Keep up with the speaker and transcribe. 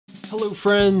Hello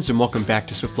friends, and welcome back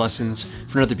to Swiftlessons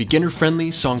for another beginner-friendly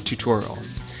song tutorial.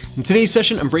 In today's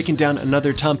session, I'm breaking down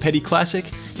another Tom Petty classic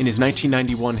in his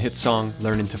 1991 hit song,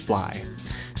 Learnin' to Fly.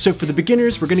 So for the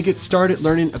beginners, we're going to get started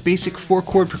learning a basic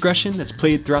 4-chord progression that's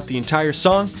played throughout the entire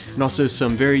song, and also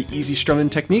some very easy strumming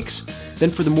techniques. Then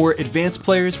for the more advanced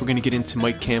players, we're going to get into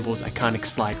Mike Campbell's iconic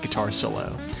slide guitar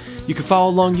solo. You can follow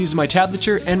along using my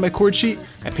tablature and my chord sheet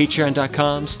at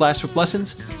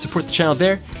patreon.com/swiftlessons, support the channel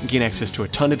there, and gain access to a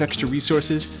ton of extra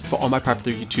resources for all my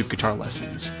popular YouTube guitar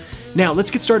lessons. Now let's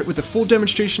get started with a full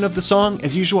demonstration of the song.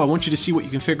 As usual, I want you to see what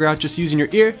you can figure out just using your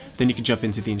ear, then you can jump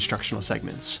into the instructional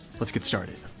segments. Let's get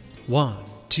started. 1,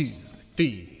 2,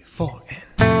 3, 4, and...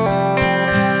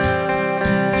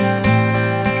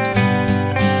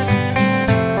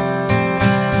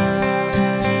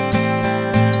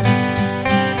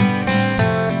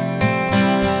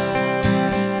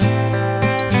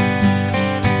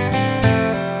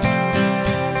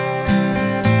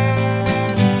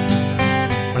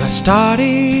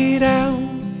 Started out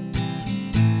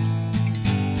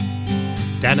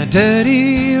down a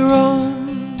dirty road.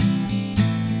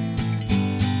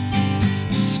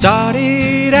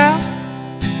 Started out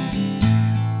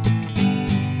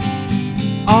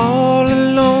all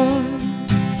alone,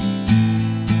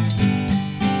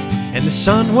 and the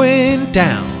sun went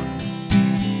down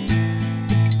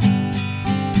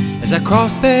as I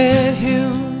crossed that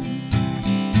hill.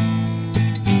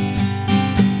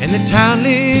 And the town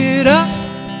lit up,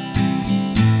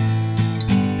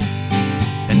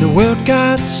 and the world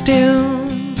got still.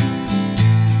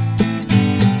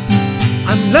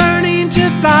 I'm learning to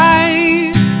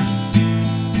fly,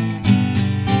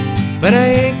 but I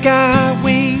ain't got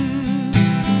wings.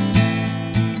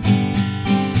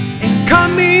 And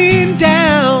coming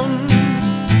down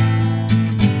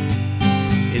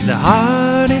is the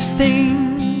hardest thing.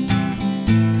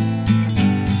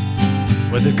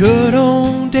 Well, the good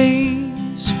old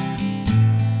days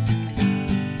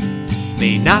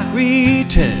may not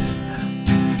return,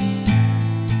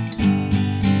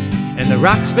 and the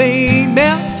rocks may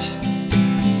melt,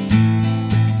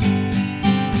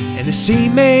 and the sea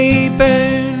may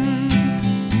burn.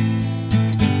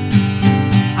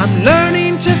 I'm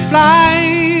learning to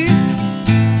fly,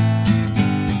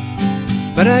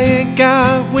 but I ain't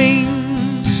got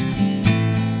wings.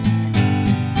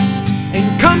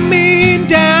 And coming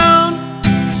down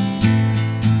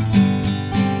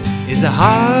is the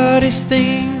hardest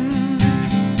thing.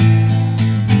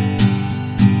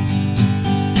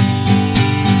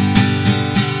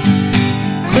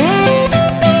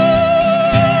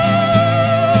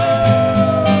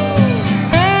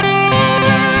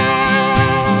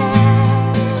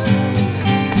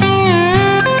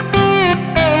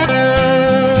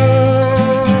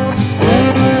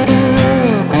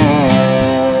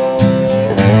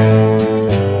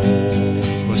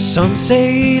 Some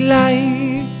say life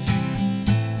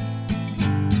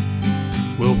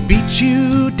will beat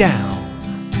you down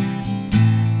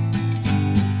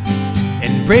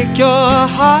and break your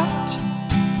heart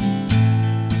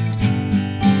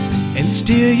and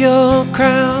steal your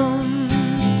crown.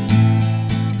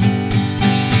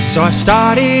 So I've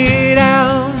started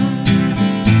out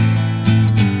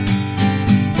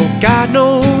for God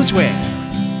knows where.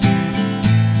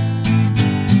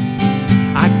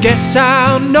 I guess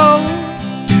I'll know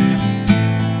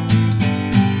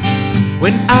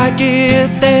when I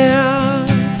get there.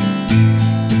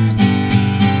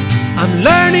 I'm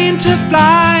learning to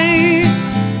fly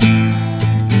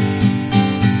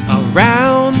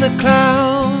around the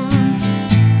clouds,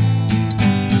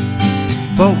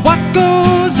 but what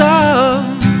goes up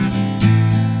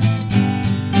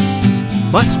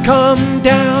must come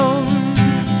down.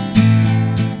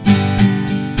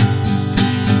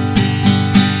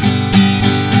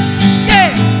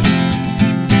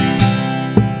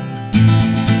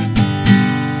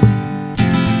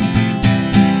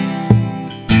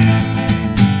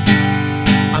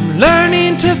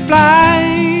 Learning to fly,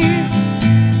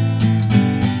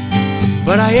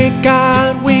 but I ain't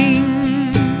got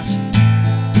wings.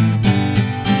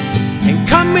 And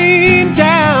coming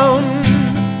down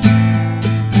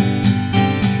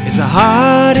is the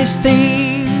hardest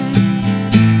thing.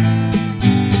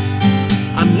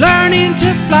 I'm learning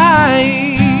to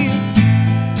fly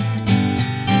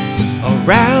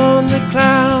around the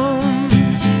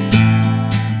clouds,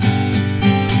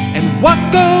 and what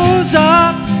goes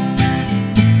up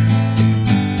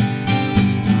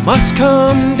must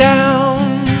come down.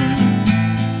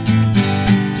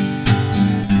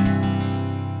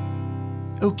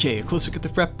 Okay, a close look at the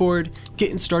fretboard,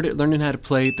 getting started learning how to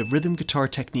play the rhythm guitar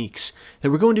techniques that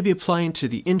we're going to be applying to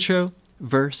the intro,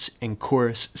 verse, and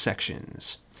chorus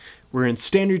sections. We're in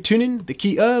standard tuning, the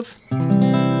key of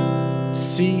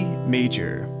C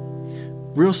major.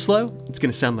 Real slow, it's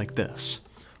going to sound like this.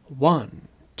 1,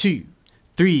 2,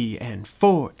 3, and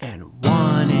 4, and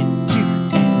 1, and 2,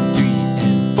 and 3,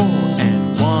 and 4,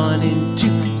 and 1, and 2,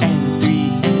 and 3,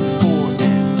 and 4,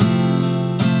 and...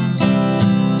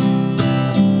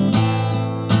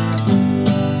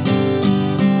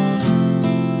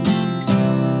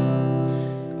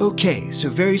 Okay, so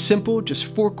very simple, just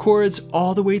 4 chords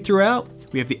all the way throughout.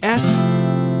 We have the F,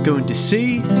 going to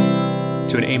C,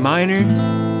 to an A minor,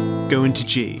 going to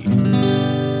G.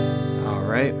 All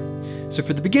right. So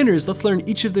for the beginners, let's learn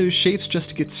each of those shapes just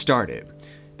to get started.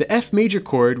 The F major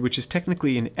chord, which is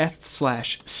technically an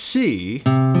F/C,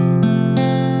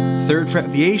 3rd fret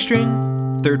of the A string,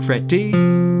 3rd fret D,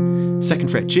 2nd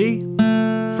fret G,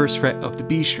 1st fret of the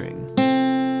B string.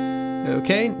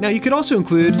 Okay, now you could also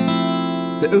include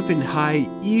the open high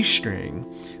E string,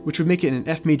 which would make it an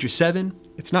F major 7.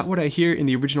 It's not what I hear in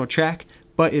the original track,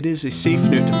 but it is a safe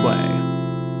note to play.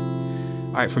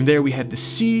 All right, from there we have the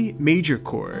C major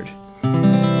chord.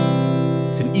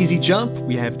 It's an easy jump.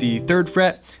 We have the 3rd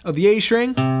fret of the A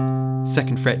string,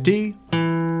 2nd fret D,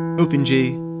 open G,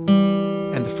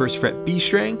 and the 1st fret B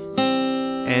string,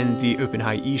 and the open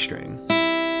high E string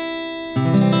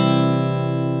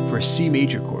for a C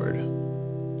major chord.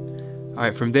 All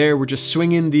right, from there we're just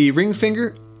swinging the ring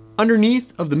finger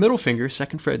underneath of the middle finger,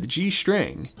 2nd fret of the G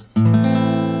string,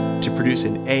 to produce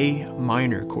an A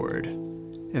minor chord.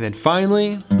 And then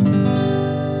finally,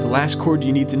 the last chord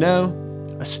you need to know,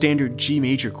 a standard G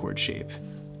major chord shape.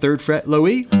 3rd fret low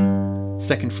E,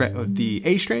 2nd fret of the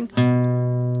A string,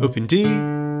 open D,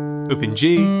 open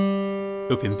G,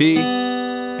 open B,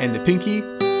 and the pinky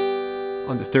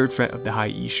on the 3rd fret of the high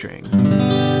E string,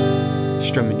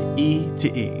 strumming E to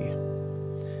E.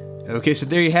 Okay, so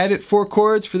there you have it, 4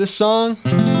 chords for this song.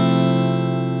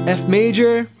 F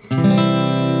major,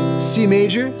 C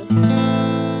major,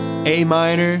 A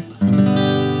minor,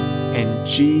 and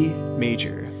G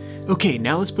major. Okay,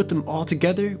 now let's put them all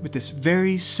together with this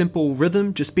very simple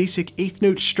rhythm, just basic 8th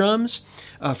note strums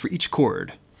for each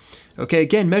chord. Okay,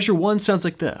 again, measure 1 sounds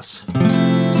like this.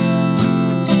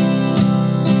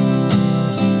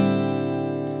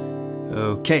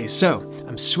 Okay, so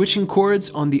I'm switching chords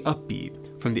on the upbeat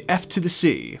from the F to the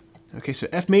C. Okay, so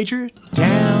F major,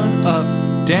 down,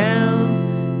 up,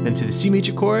 down, then to the C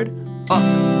major chord,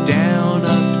 up, down,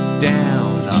 up,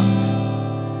 down, up.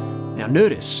 Now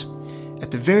notice,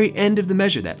 at the very end of the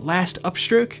measure, that last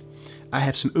upstroke, I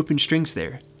have some open strings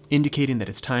there, indicating that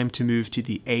it's time to move to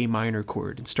the A minor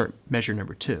chord and start measure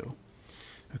number 2.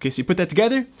 Okay, so you put that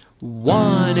together,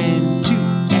 1 and 2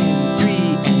 and 3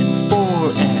 and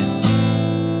 4 and...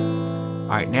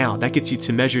 All right, now that gets you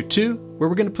to measure 2, where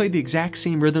we're gonna play the exact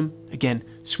same rhythm, again,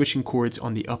 switching chords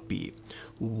on the upbeat.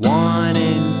 1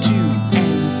 and 2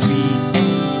 and 3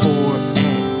 and 4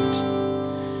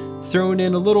 and... Throwing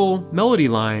in a little melody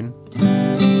line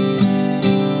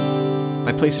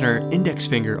by placing our index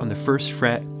finger on the 1st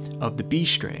fret of the B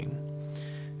string.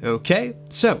 Okay,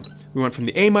 so we went from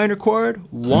the A minor chord,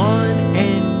 1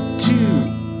 and 2,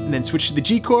 and then switch to the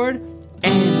G chord,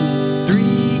 and 3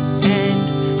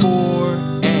 and 4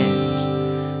 and.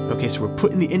 Okay, so we're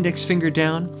putting the index finger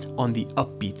down on the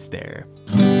upbeats there.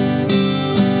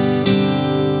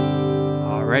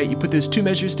 All right, you put those 2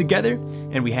 measures together,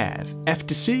 and we have F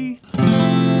to C,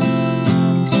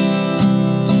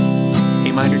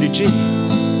 A minor to G.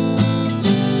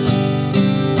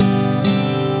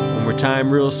 One more time,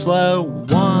 real slow.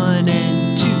 1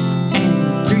 and 2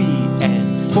 and 3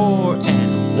 and 4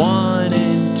 and 1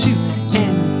 and 2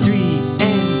 and 3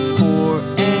 and 4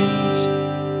 and...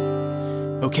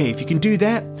 Okay, if you can do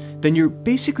that, then you're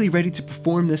basically ready to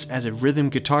perform this as a rhythm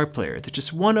guitar player. There's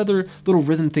just one other little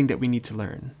rhythm thing that we need to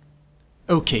learn.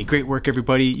 Okay, great work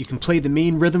everybody. You can play the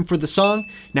main rhythm for the song.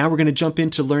 Now we're gonna jump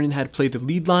into learning how to play the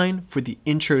lead line for the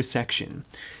intro section.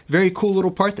 Very cool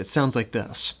little part that sounds like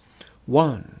this.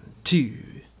 1, 2,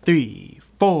 3,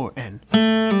 4, and...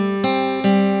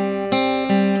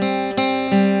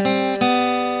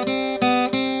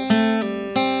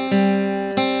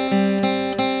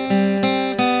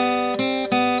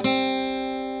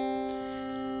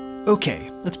 Okay,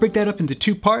 let's break that up into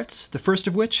 2 parts, the first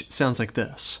of which sounds like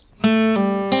this.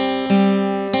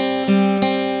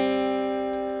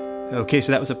 Okay,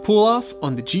 so that was a pull off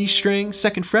on the G string,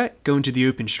 2nd fret, going to the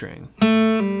open string.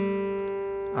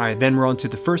 Alright, then we're on to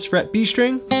the 1st fret B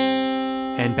string,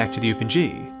 and back to the open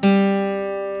G.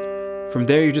 From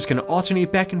there, you're just going to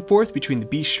alternate back and forth between the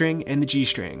B string and the G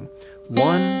string.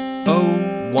 1,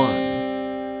 0,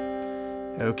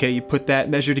 1. Okay, you put that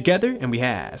measure together, and we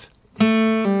have...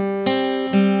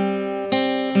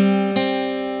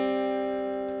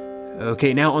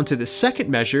 Okay, now onto the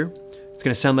second measure. It's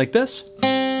gonna sound like this.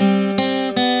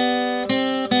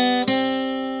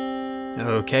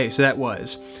 Okay, so that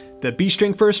was the B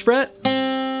string first fret,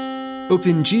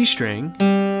 open G string,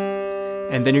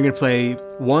 and then you're gonna play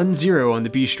 1, 0 on the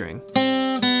B string.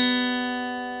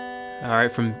 All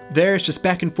right, from there it's just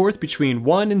back and forth between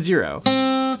 1 and 0.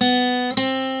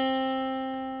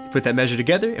 Put that measure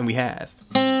together and we have.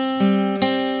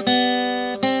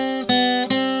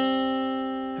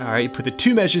 All right, you put the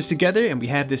two measures together and we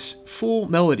have this full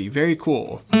melody, very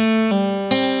cool.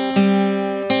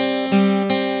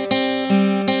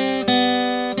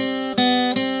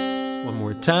 One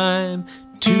more time.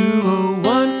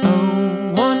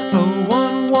 2-0-1-0,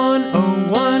 1-0-1,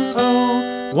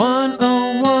 1-0-1-0,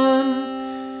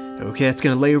 1-0-1. Okay, that's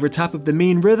gonna lay over top of the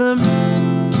main rhythm.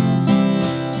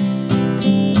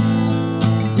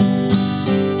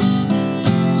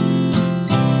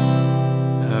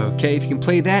 Okay, if you can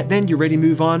play that, then you're ready to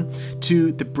move on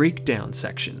to the breakdown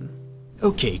section.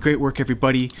 Okay, great work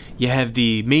everybody. You have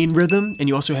the main rhythm and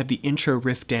you also have the intro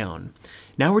riff down.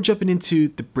 Now we're jumping into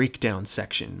the breakdown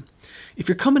section. If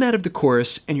you're coming out of the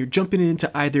chorus and you're jumping into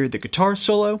either the guitar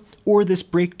solo or this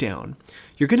breakdown,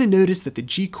 you're gonna notice that the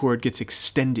G chord gets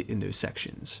extended in those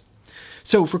sections.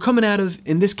 So if we're coming out of,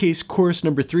 in this case, chorus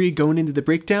number 3 going into the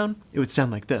breakdown, it would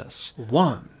sound like this.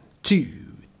 1, 2,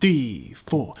 3,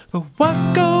 4. But what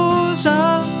goes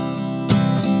up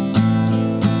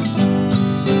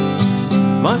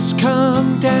must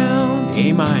come down.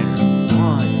 A minor.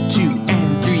 1, 2,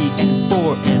 and 3, and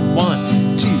 4, and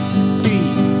 1, 2,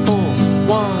 3, 4.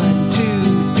 1,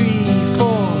 2, 3,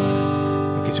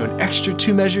 4. Okay, so an extra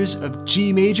 2 measures of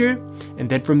G major, and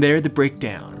then from there the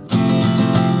breakdown.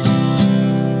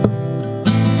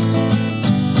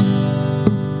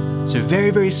 So very,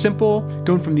 very simple,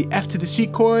 going from the F to the C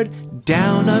chord,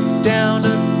 down, up, down,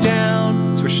 up,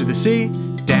 down, switch to the C,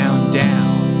 down,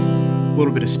 down. A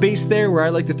little bit of space there where I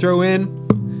like to throw in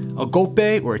a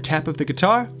golpe or a tap of the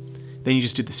guitar. Then you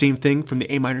just do the same thing from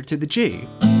the A minor to the G.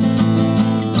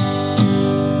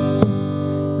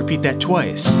 Repeat that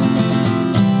twice.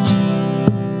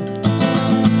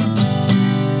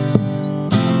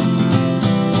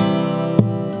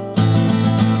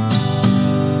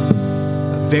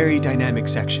 Very dynamic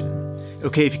section.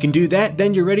 Okay, if you can do that,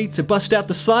 then you're ready to bust out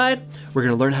the slide. We're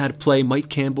gonna learn how to play Mike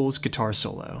Campbell's guitar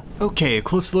solo. Okay, a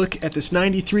close look at this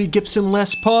 93 Gibson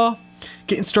Les Paul.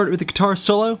 Getting started with the guitar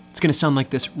solo, it's gonna sound like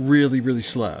this really, really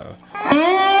slow.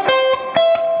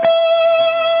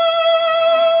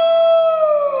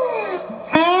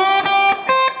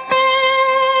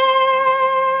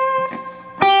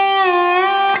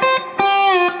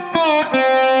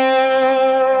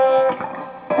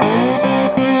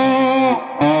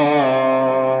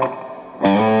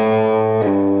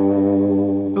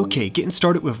 Okay, getting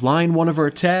started with line 1 of our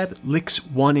tab, licks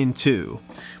 1 and 2.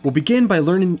 We'll begin by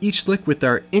learning each lick with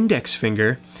our index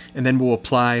finger, and then we'll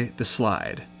apply the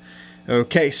slide.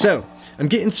 Okay, so I'm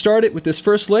getting started with this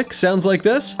first lick, sounds like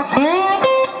this. A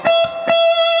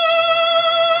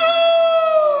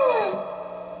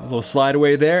little slide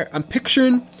away there. I'm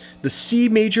picturing the C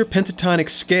major pentatonic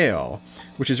scale,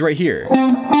 which is right here.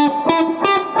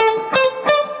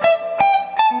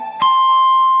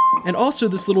 And also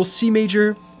this little C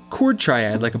major chord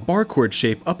triad, like a bar chord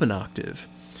shape, up an octave.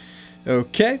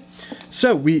 Okay,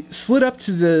 so we slid up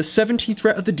to the 17th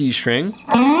fret of the D string,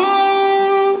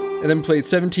 and then played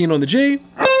 17 on the G,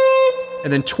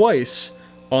 and then twice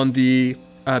on the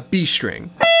B string.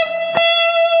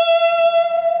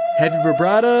 Heavy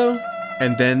vibrato,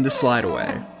 and then the slide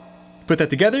away. Put that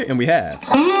together, and we have.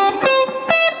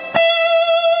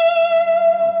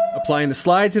 Applying the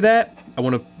slide to that, I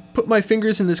want to put my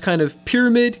fingers in this kind of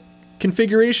pyramid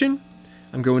configuration.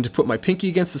 I'm going to put my pinky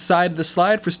against the side of the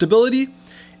slide for stability,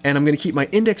 and I'm going to keep my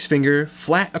index finger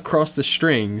flat across the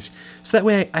strings, so that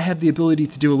way I have the ability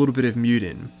to do a little bit of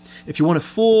muting. If you want a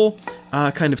full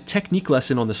kind of technique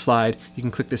lesson on the slide, you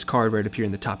can click this card right up here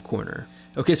in the top corner.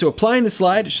 Okay, so applying the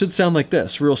slide, it should sound like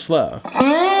this, real slow.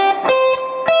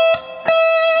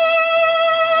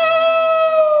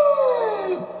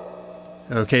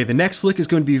 Okay, the next lick is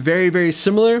going to be very, very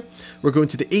similar. We're going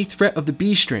to the 8th fret of the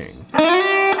B string.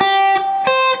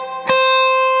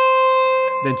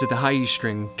 Then to the high E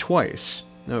string twice.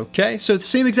 Okay, so it's the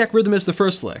same exact rhythm as the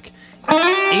first lick.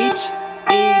 8,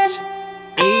 8,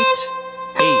 8,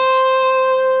 8.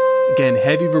 Again,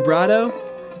 heavy vibrato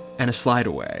and a slide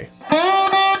away.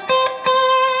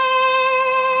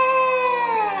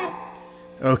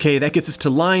 Okay, that gets us to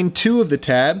line 2 of the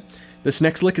tab. This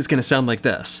next lick is going to sound like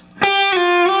this.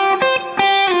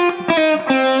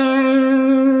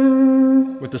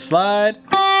 With the slide.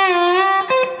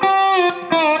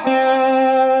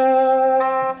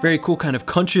 Very cool kind of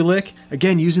country lick.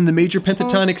 Again, using the major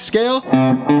pentatonic scale.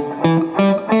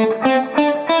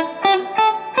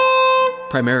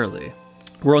 Primarily.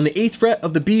 We're on the 8th fret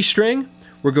of the B string.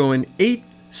 We're going 8,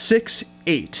 6,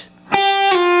 8.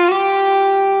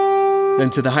 Then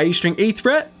to the high E string 8th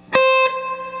fret.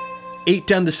 8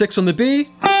 down to 6 on the B.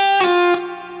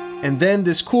 And then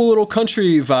this cool little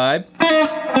country vibe.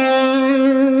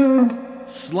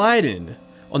 Sliding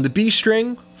on the B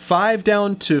string, 5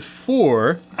 down to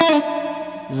 4.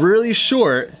 Really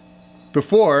short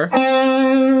before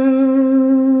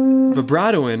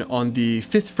vibratoing on the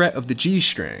 5th fret of the G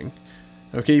string.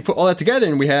 Okay, you put all that together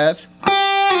and we have.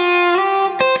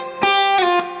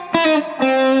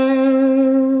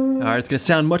 Alright, it's gonna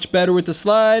sound much better with the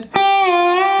slide.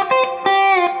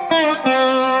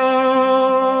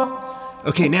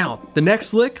 Okay, now, the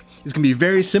next lick is gonna be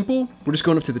very simple. We're just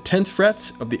going up to the 10th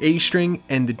frets of the A string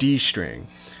and the D string.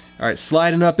 Alright,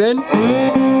 sliding up in.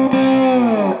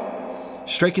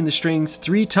 Striking the strings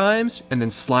 3 times and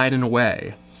then sliding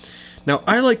away. Now,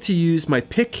 I like to use my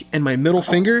pick and my middle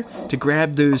finger to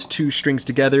grab those 2 strings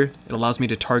together. It allows me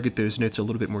to target those notes a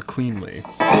little bit more cleanly.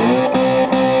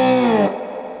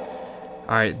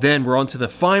 Alright, then we're on to the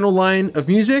final line of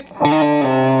music.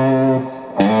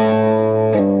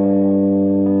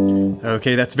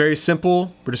 Okay, that's very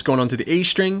simple. We're just going on to the A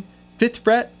string, 5th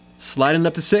fret, sliding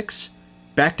up to 6,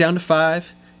 back down to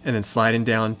 5, and then sliding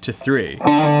down to 3.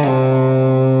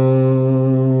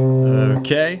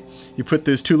 Okay, you put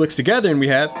those 2 licks together and we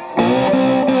have.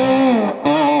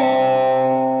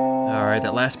 Alright,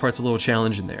 that last part's a little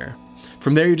challenging there.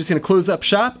 From there, you're just gonna close up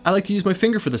shop. I like to use my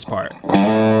finger for this part.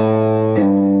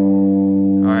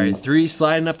 Alright, 3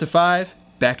 sliding up to 5,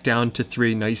 back down to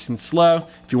 3, nice and slow.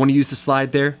 If you want to use the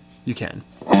slide there, you can.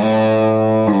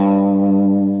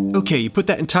 Okay, you put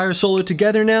that entire solo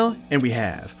together now, and we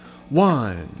have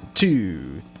 1,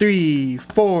 2, 3,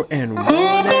 4, and 1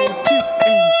 and 2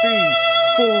 and 3,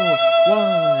 4,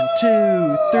 1,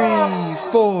 2, 3,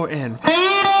 4, and.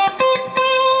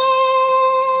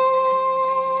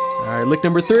 Alright, lick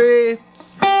number 3.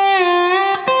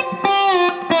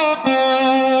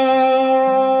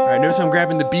 Alright, notice I'm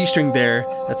grabbing the B string there.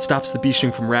 That stops the B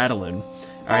string from rattling.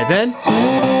 Alright then.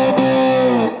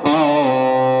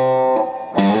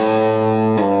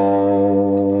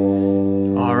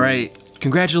 Alright,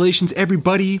 congratulations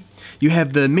everybody. You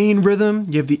have the main rhythm,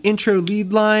 you have the intro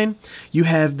lead line, you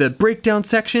have the breakdown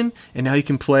section, and now you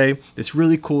can play this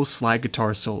really cool slide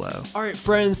guitar solo. Alright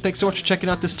friends, thanks so much for checking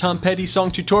out this Tom Petty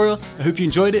song tutorial. I hope you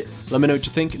enjoyed it. Let me know what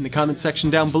you think in the comment section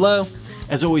down below.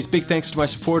 As always, big thanks to my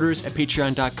supporters at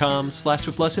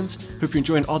patreon.com/swiftlessons. Hope you're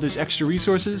enjoying all those extra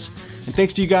resources. And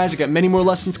thanks to you guys, I got many more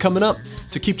lessons coming up,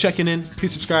 so keep checking in.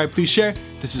 Please subscribe, please share.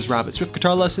 This is Rob at Swift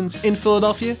Guitar Lessons in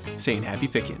Philadelphia, saying happy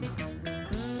picking.